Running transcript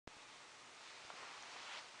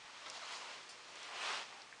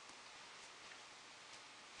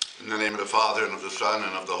In the name of the Father, and of the Son,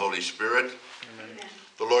 and of the Holy Spirit. Amen.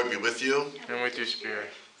 The Lord be with you. And with your spirit.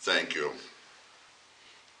 Thank you.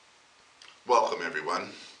 Welcome,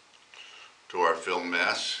 everyone, to our film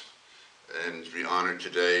Mass. And we honor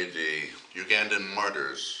today the Ugandan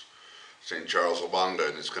martyrs, St. Charles Lwanga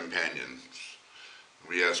and his companions.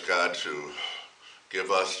 We ask God to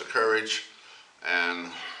give us the courage and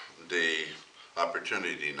the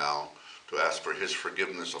opportunity now to ask for his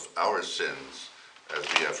forgiveness of our sins as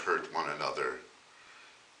we have hurt one another.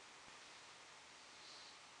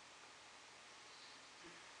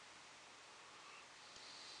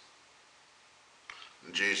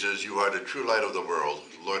 Jesus, you are the true light of the world.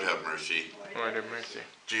 Lord, have mercy. Lord, have mercy.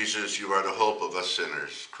 Jesus, you are the hope of us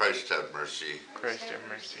sinners. Christ, have mercy. Christ, have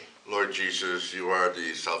mercy. Lord Jesus, you are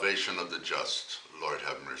the salvation of the just. Lord,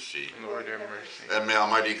 have mercy. Lord, have mercy. And may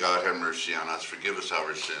Almighty God have mercy on us, forgive us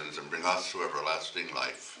our sins, and bring us to everlasting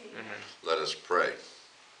life. Amen. Let us pray.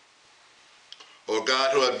 O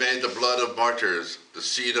God, who have made the blood of martyrs the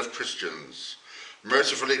seed of Christians,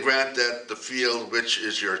 mercifully grant that the field which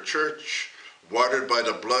is your church, watered by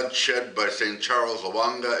the blood shed by St. Charles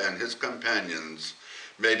Lwanga and his companions,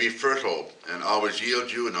 may be fertile and always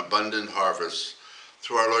yield you an abundant harvest.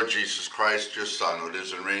 Through our Lord Jesus Christ, your Son, who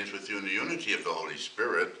lives and reigns with you in the unity of the Holy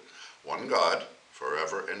Spirit, one God,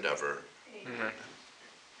 forever and ever. Amen.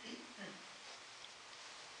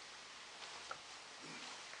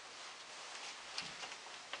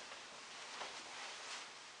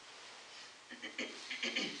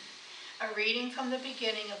 A reading from the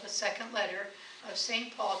beginning of the second letter of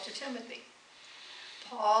St. Paul to Timothy.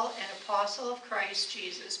 Paul, an apostle of Christ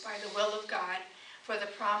Jesus, by the will of God, for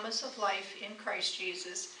the promise of life in Christ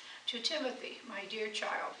Jesus, to Timothy, my dear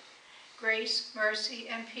child, grace, mercy,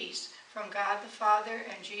 and peace from God the Father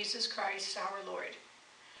and Jesus Christ our Lord.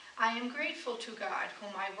 I am grateful to God,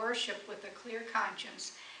 whom I worship with a clear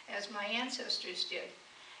conscience, as my ancestors did,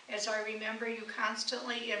 as I remember you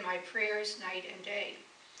constantly in my prayers night and day.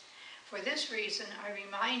 For this reason, I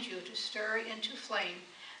remind you to stir into flame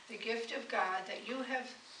the gift of God that you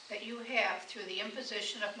have through the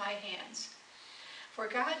imposition of my hands. For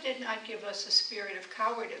God did not give us a spirit of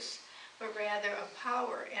cowardice, but rather of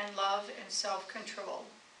power and love and self-control.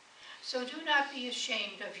 So do not be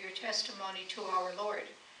ashamed of your testimony to our Lord,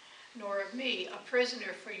 nor of me, a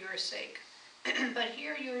prisoner for your sake,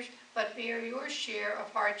 but bear your share of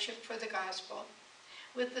hardship for the gospel,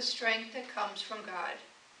 with the strength that comes from God.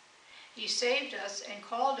 He saved us and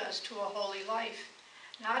called us to a holy life,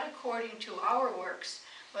 not according to our works,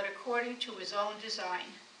 but according to his own design,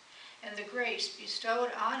 and the grace bestowed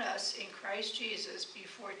on us in Christ Jesus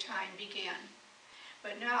before time began,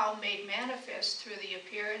 but now made manifest through the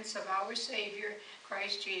appearance of our Savior,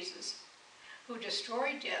 Christ Jesus, who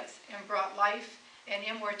destroyed death and brought life and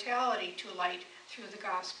immortality to light through the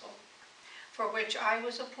gospel, for which I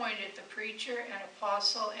was appointed the preacher and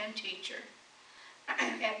apostle and teacher.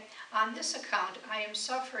 On this account I am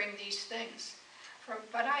suffering these things,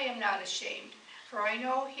 but I am not ashamed, for I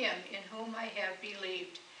know him in whom I have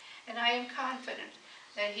believed, and I am confident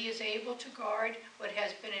that he is able to guard what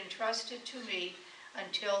has been entrusted to me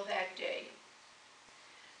until that day.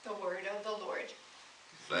 The word of the Lord.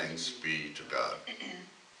 Thanks be to God.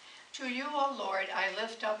 To you, O Lord, I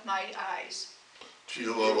lift up my eyes. To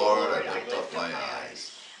you, O Lord, I lift up my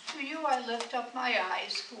eyes. To you I lift up my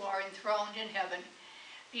eyes, who are enthroned in heaven.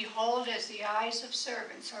 Behold, as the eyes of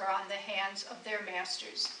servants are on the hands of their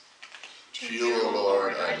masters. To you, O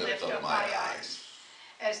Lord, I lift up my eyes.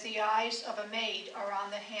 As the eyes of a maid are on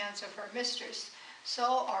the hands of her mistress,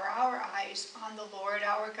 so are our eyes on the Lord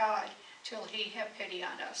our God, till he have pity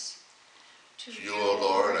on us. To you, O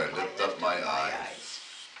Lord, I lift up my eyes.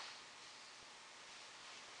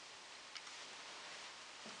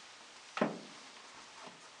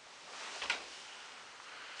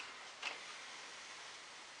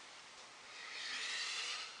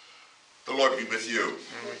 The Lord be with you.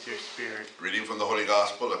 And with your spirit. Reading from the Holy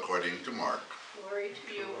Gospel according to Mark. Glory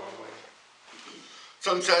to you, O Lord.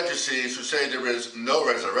 Some Sadducees, who say there is no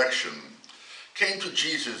resurrection, came to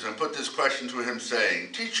Jesus and put this question to him,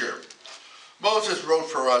 saying, Teacher, Moses wrote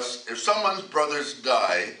for us, if someone's brothers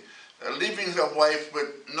die, leaving a wife with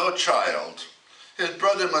no child, his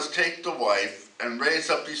brother must take the wife and raise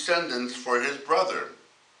up descendants for his brother.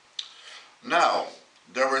 Now,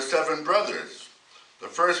 there were 7 brothers. The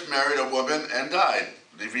first married a woman and died,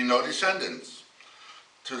 leaving no descendants.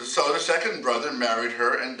 So the second brother married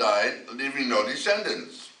her and died, leaving no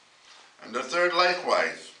descendants. And the third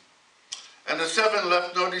likewise. And the 7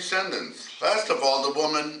 left no descendants. Last of all, the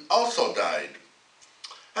woman also died.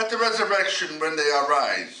 At the resurrection, when they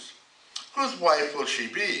arise, whose wife will she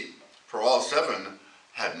be? For all 7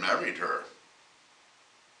 had married her.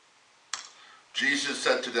 Jesus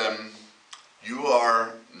said to them, "You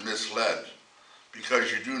are misled,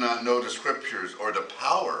 because you do not know the scriptures or the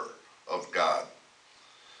power of God.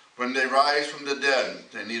 When they rise from the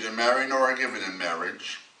dead, they neither marry nor are given in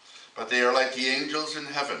marriage, but they are like the angels in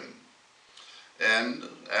heaven. And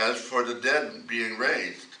as for the dead being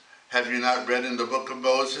raised, have you not read in the book of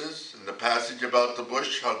Moses, in the passage about the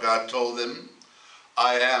bush, how God told them,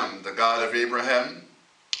 'I am the God of Abraham,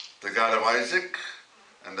 the God of Isaac,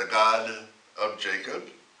 and the God of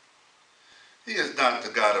Jacob'? He is not the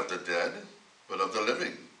God of the dead, but of the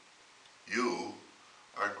living. You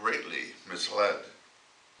are greatly misled."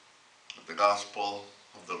 The Gospel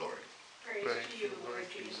of the Lord. Praise to you, Lord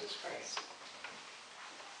Jesus Christ.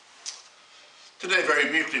 Today, very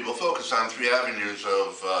briefly, we'll focus on three avenues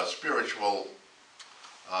of spiritual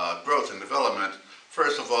growth and development.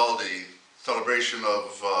 First of all, the celebration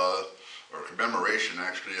of, or commemoration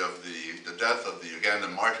actually, of the death of the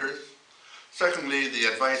Ugandan martyrs. Secondly, the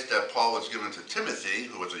advice that Paul was given to Timothy,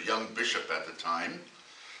 who was a young bishop at the time.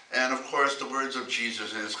 And of course, the words of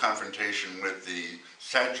Jesus in his confrontation with the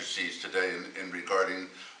Sadducees today in regarding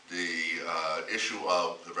the issue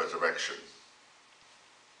of the resurrection.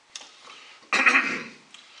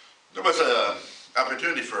 There was an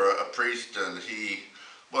opportunity for a priest, and he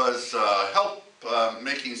was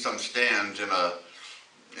making some stands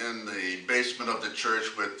in the basement of the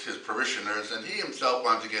church with his parishioners, and he himself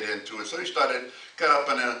wanted to get into it. So he got up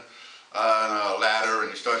on a ladder,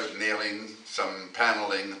 and he started nailing some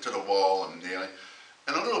paneling to the wall and nailing.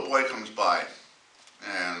 And a little boy comes by,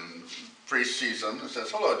 and the priest sees him and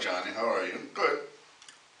says, "Hello, Johnny, how are you?" "Good."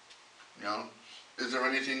 "You know, is there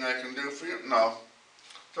anything I can do for you?" "No."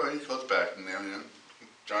 So he goes back, and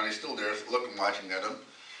Johnny's still there, looking, watching at him.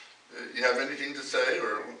 "You have anything to say?"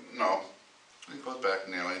 Or "No." He goes back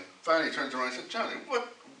nailing. Finally, he turns around and says, "Johnny,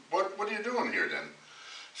 what are you doing here then?"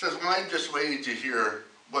 He says, "Well, I'm just waiting to hear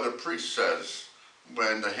what a priest says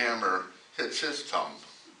when the hammer hits his thumb."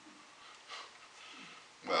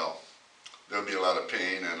 Well, there'll be a lot of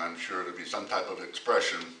pain, and I'm sure there'll be some type of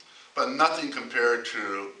expression, but nothing compared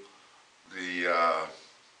to the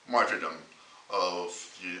martyrdom of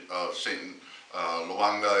Saint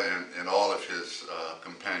Luanga and all of his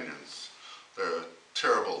companions. Their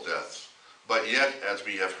terrible deaths. But yet, as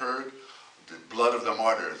we have heard, the blood of the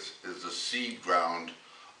martyrs is the seed ground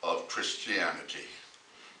of Christianity.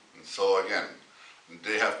 And so again,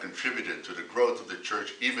 they have contributed to the growth of the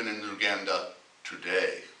church even in Uganda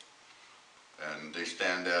today. And they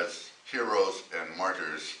stand as heroes and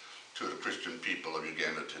martyrs to the Christian people of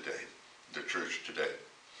Uganda today, the church today.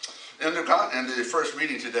 In the first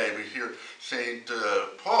reading today, we hear St.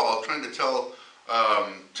 Paul trying to tell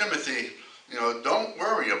Timothy, don't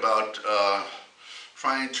worry about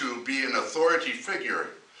trying to be an authority figure.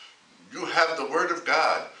 You have the Word of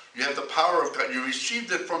God. You have the power of God. You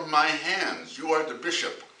received it from my hands. You are the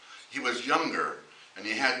bishop. He was younger, and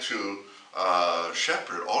he had to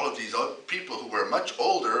shepherd all of these other people who were much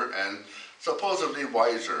older and supposedly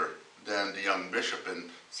wiser than the young bishop.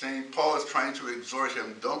 And St. Paul is trying to exhort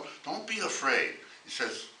him, don't be afraid. He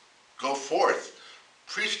says, go forth,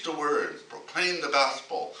 preach the word, proclaim the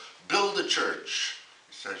gospel, build the church.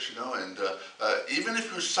 He says, and even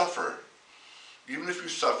if you suffer,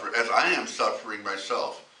 as I am suffering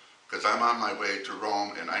myself, because I'm on my way to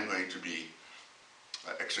Rome and I'm going to be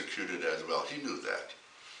executed as well. He knew that.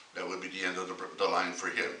 That would be the end of the line for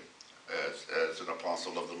him as an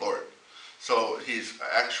apostle of the Lord. So he's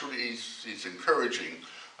encouraging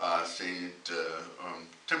St.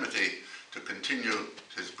 Timothy to continue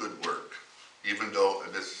his good work, even though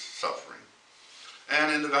it is suffering.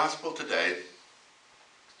 And in the gospel today,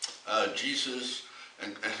 Jesus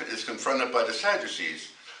is confronted by the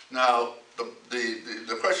Sadducees. Now,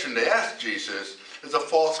 the question they asked Jesus is a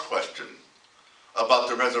false question about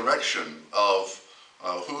the resurrection of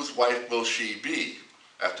whose wife will she be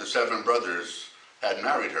after 7 brothers had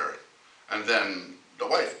married her, and then the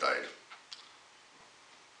wife died.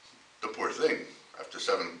 The poor thing, after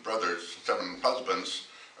 7 husbands,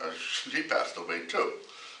 she passed away too.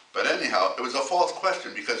 But anyhow, it was a false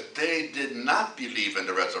question because they did not believe in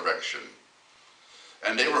the resurrection.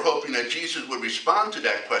 And they were hoping that Jesus would respond to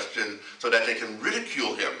that question so that they can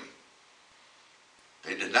ridicule him.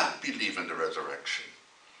 They did not believe in the resurrection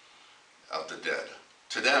of the dead.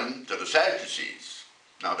 To them, to the Sadducees.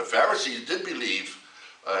 Now the Pharisees did believe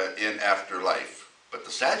in afterlife, but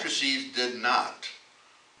the Sadducees did not.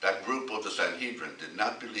 That group of the Sanhedrin did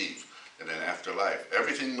not believe in an afterlife.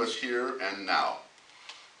 Everything was here and now.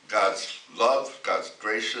 God's love, God's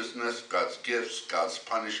graciousness, God's gifts, God's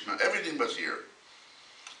punishment, everything was here.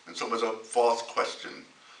 And so it was a false question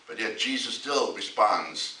But yet Jesus still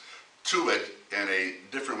responds to it in a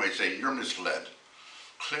different way, saying, you're misled.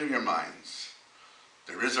 Clear your minds.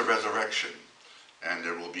 There is a resurrection, and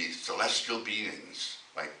there will be celestial beings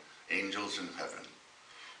like angels in heaven.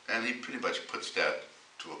 And he pretty much puts that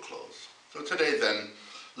to a close. So today then,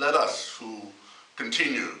 let us who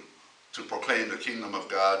continue to proclaim the kingdom of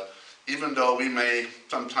God, even though we may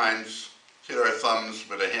sometimes hit our thumbs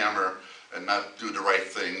with a hammer and not do the right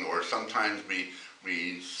thing, or sometimes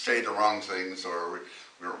we say the wrong things, or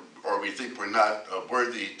we think we're not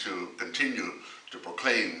worthy to continue to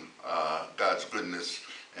proclaim God's goodness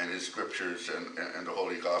and his scriptures and the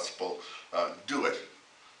Holy Gospel, do it.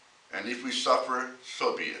 And if we suffer,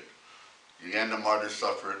 so be it. The martyrs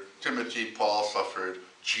suffered, Timothy, Paul suffered,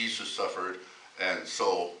 Jesus suffered, and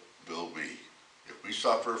so will we. If we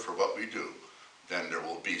suffer for what we do, then there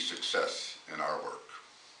will be success in our work.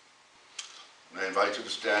 And I invite you to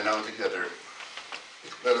stand now together.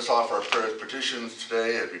 Let us offer our prayers, petitions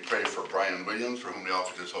today as we pray for Brian Williams, for whom we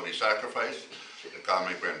offer this holy sacrifice, that God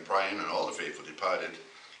may grant Brian and all the faithful departed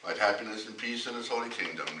light, happiness, and peace in his holy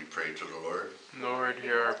kingdom. We pray to the Lord. Lord,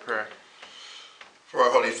 hear our prayer. For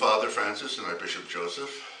our Holy Father Francis and our Bishop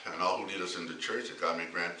Joseph, and all who lead us in the church, that God may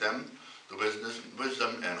grant them the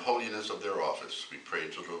wisdom and holiness of their office. We pray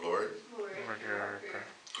to the Lord. Lord, hear our prayer.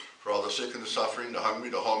 For all the sick and the suffering, the hungry,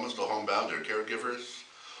 the homeless, the homebound, their caregivers,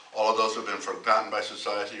 all of those who have been forgotten by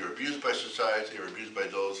society, or abused by society, or abused by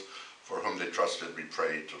those for whom they trusted, we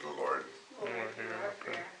pray to the Lord. Lord, hear our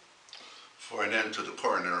prayer. For an end to the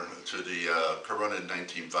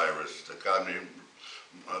Corona-19 virus, that God may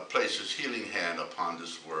place his healing hand upon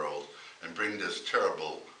this world and bring this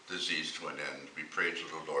terrible disease to an end. We pray to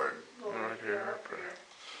the Lord. Lord, hear our prayer.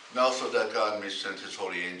 And also that God may send his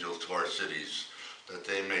holy angels to our cities, that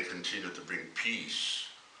they may continue to bring peace,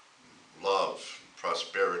 love,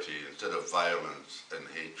 prosperity, instead of violence and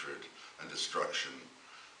hatred and destruction.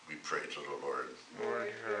 We pray to the Lord.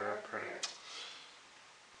 Lord, hear our prayer.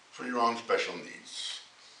 For your own special needs,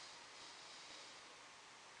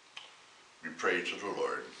 we pray to the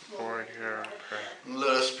Lord. Lord, hear our prayer. And let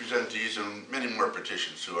us present these and many more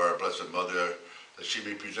petitions to our Blessed Mother, that she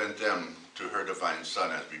may present them to her divine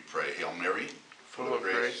Son as we pray. Hail Mary, Full of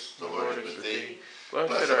grace, the Lord is with thee. Blessed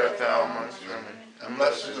Blessed art thou amongst women, and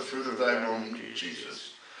blessed is the fruit of thy womb,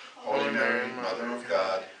 Jesus. Holy Mary, Mother of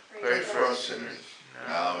God, pray for us sinners,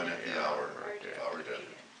 now and at the hour of our death.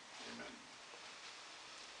 Amen.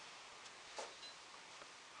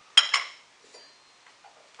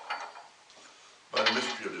 By the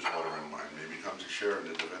mystery of this water and wine, may we come to share in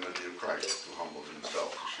the divinity of Christ, who humbled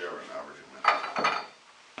himself to share in our humanity.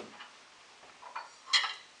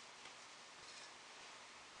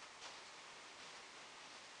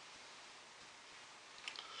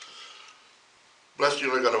 Blessed you,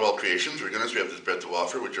 Lord God of all creations, we have this bread to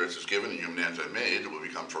offer, which earth has given and human hands have made, will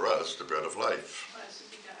become for us the bread of life.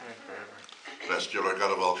 Blessed be God forever. Blessed you, Lord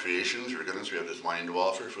God of all creations, we have this wine to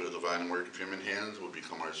offer, for the divine work of human hands will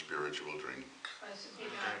become our spiritual drink. Blessed be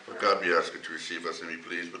God For forever. God, we ask you to receive us and be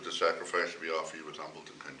pleased with the sacrifice we offer you with humble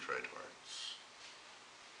and contrite hearts.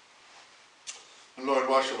 And Lord,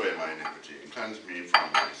 wash away my iniquity and cleanse me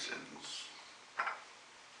from my sins.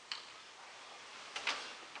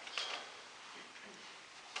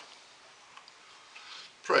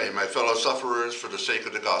 Pray, my fellow sufferers, for the sake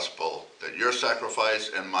of the gospel, that your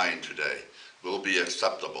sacrifice and mine today will be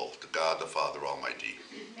acceptable to God the Father Almighty.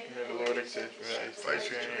 May the Lord accept my Sacrifice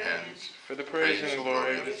at your hands, for the praise and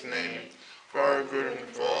glory of his name, for our good and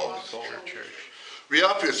for all the soul of the church. We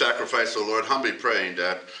offer your sacrifice, O Lord, humbly praying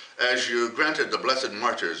that, as you granted the blessed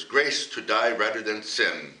martyrs grace to die rather than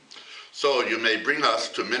sin, so you may bring us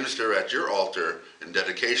to minister at your altar in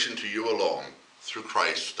dedication to you alone, through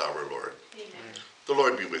Christ our Lord. Amen. The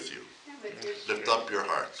Lord be with you. And with your spirit. Lift up your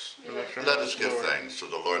hearts. Let Let us give thanks to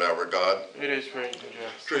the Lord our God. It is right and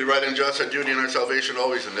just. Truly right and just, our duty and our salvation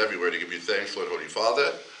always and everywhere to give you thanks, Lord, Holy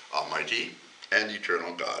Father, Almighty and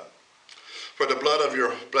eternal God. For the blood of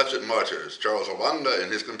your blessed martyrs, Charles Awanga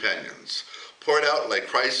and his companions, poured out like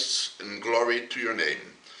Christ's in glory to your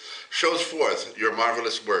name, shows forth your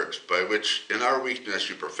marvelous works, by which in our weakness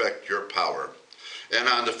you perfect your power, and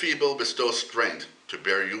on the feeble bestow strength to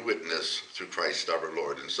bear you witness through Christ our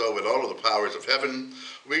Lord. And so with all of the powers of heaven,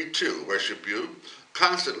 we too worship you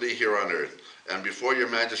constantly here on earth, and before your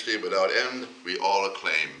majesty without end, we all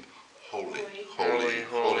acclaim, Holy, holy,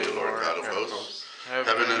 holy, Lord God of hosts.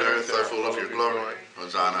 Heaven and earth are full of your glory.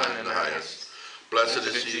 Hosanna in the highest. Blessed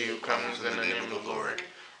is he who comes in the name of the Lord.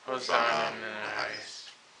 Hosanna in the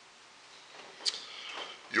highest.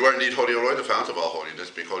 You are indeed holy, O Lord, the fount of all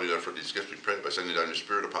holiness. Make holy, therefore, these gifts, we pray, by sending down your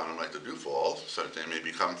Spirit upon them like the dewfall, so that they may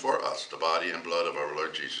become for us the body and blood of our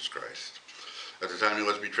Lord Jesus Christ. At the time he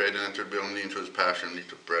was betrayed and entered willingly into his passion, he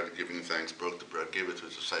took bread, and giving thanks, broke the bread, gave it to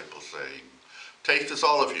his disciples, saying, Take this,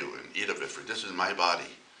 all of you, and eat of it, for this is my body,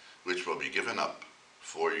 which will be given up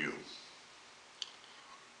for you.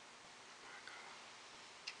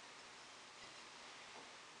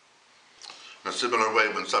 In a similar way,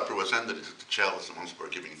 when supper was ended, he took the chalice, and once more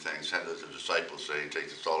giving thanks, handed it to the disciples, saying, Take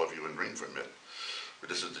this, all of you, and drink from it. For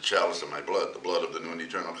this is the chalice of my blood, the blood of the new and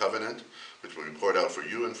eternal covenant, which will be poured out for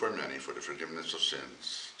you and for many for the forgiveness of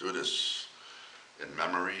sins. Do this in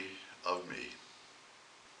memory of me.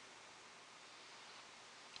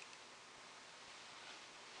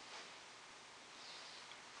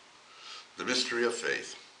 The mystery of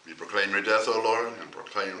faith. We proclaim your death, O Lord, and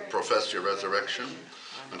profess your resurrection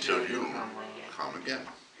until you come again.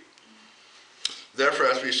 Therefore,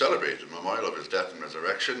 as we celebrate the memorial of his death and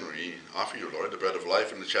resurrection, we offer you, Lord, the bread of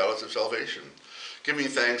life and the chalice of salvation, giving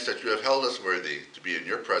thanks that you have held us worthy to be in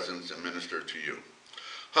your presence and minister to you.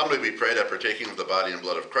 Humbly we pray that, partaking of the body and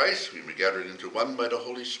blood of Christ, we be gathered into one by the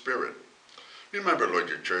Holy Spirit. Remember, Lord,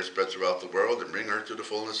 your church spread throughout the world, and bring her to the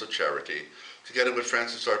fullness of charity, together with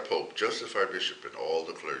Francis our Pope, Joseph our Bishop, and all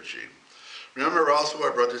the clergy. Remember also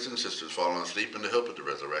our brothers and sisters fallen asleep in the hope of the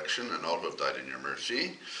resurrection, and all who have died in your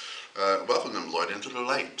mercy. Welcome them, Lord, into the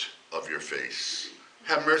light of your face.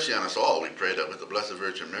 Have mercy on us all, we pray, that with the Blessed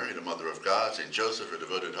Virgin Mary, the Mother of God, St. Joseph, her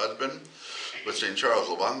devoted husband, with St. Charles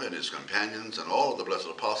Lwanga and his companions, and all of the blessed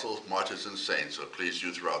apostles, martyrs, and saints who have pleased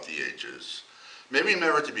you throughout the ages, may we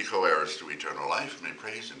merit to be co-heirs to eternal life, and may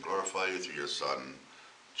praise and glorify you through your Son,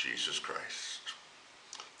 Jesus Christ.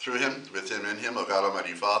 Through him, with him, in him, O God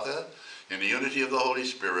Almighty Father, in the unity of the Holy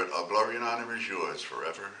Spirit, all glory and honor is yours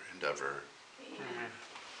forever and ever. Amen.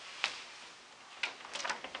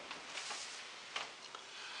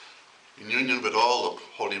 In union with all the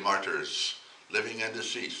holy martyrs, living and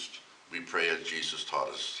deceased, we pray as Jesus taught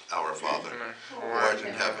us. Our Father, who art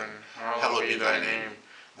in heaven, hallowed be thy name.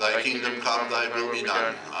 Thy kingdom come, thy will be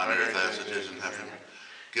done, on earth as it is in heaven.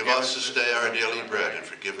 Give us this day our daily bread, and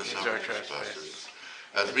forgive us our trespasses,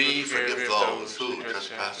 as we forgive those who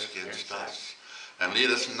trespass against us. And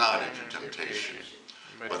lead us not into temptation,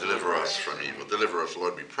 but deliver us from evil. Deliver us,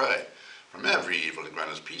 Lord, we pray, from every evil, and grant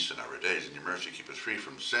us peace in our days. In your mercy keep us free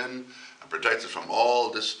from sin, and protect us from all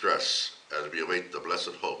distress, as we await the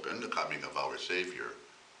blessed hope and the coming of our Savior,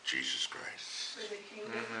 Jesus Christ. For the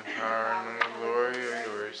kingdom, and the power, and the glory are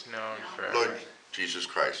yours, now and forever. Lord Jesus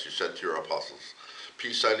Christ, you said to your apostles,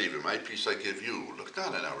 Peace I leave you, my peace I give you. Look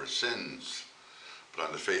not on our sins, but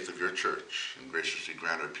on the faith of your church, and graciously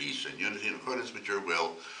grant her peace and unity in accordance with your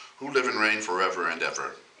will, who live and reign forever and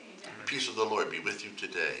ever. Amen. The peace of the Lord be with you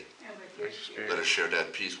today. And with your spirit. Let us share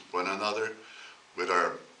that peace with one another, with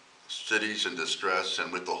our cities in distress,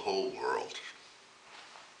 and with the whole world.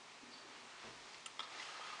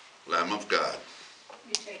 Lamb of God,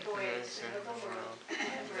 You take away the sin of the world,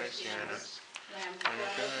 have mercy on us. Lamb of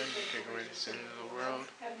God, you take away the sin of the world,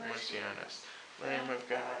 have mercy on us. Lamb of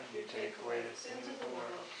God, you take away the sins of the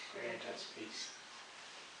world, grant us peace.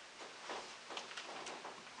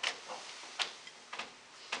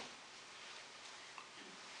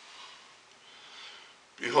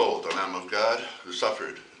 Behold, the Lamb of God, who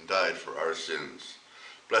suffered and died for our sins.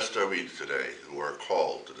 Blessed are we today, who are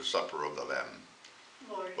called to the supper of the Lamb.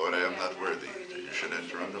 Lord, I am not worthy that you should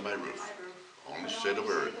enter under my roof. Only say the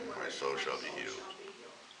word, and my soul shall be healed.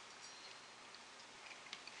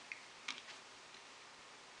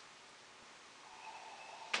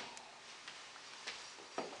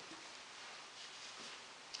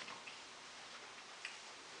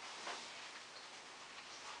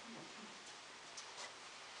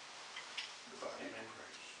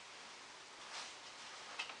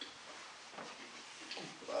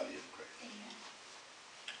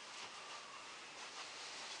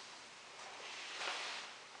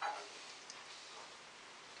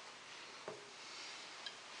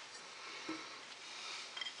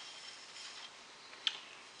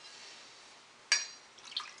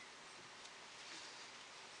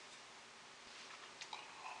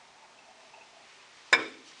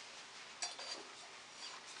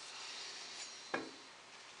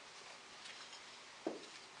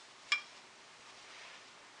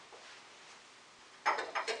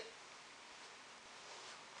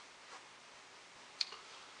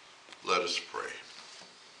 Let us pray.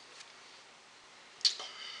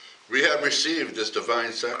 We have received this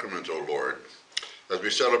divine sacrament, O Lord, as we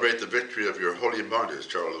celebrate the victory of your holy martyrs,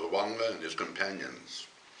 Charles Lwanga and his companions.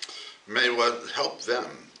 May what help them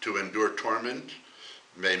to endure torment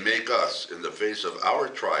may make us, in the face of our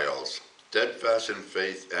trials, steadfast in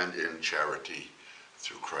faith and in charity,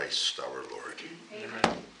 through Christ our Lord.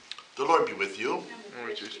 Amen. The Lord be with you. And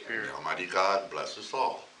with your spirit. The Almighty God bless us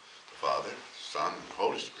all. The Father, Son, and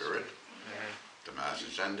Holy Spirit. Amen. The Mass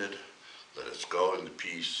is ended. Let us go in the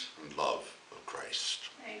peace and love of Christ.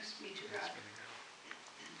 Thanks be to God.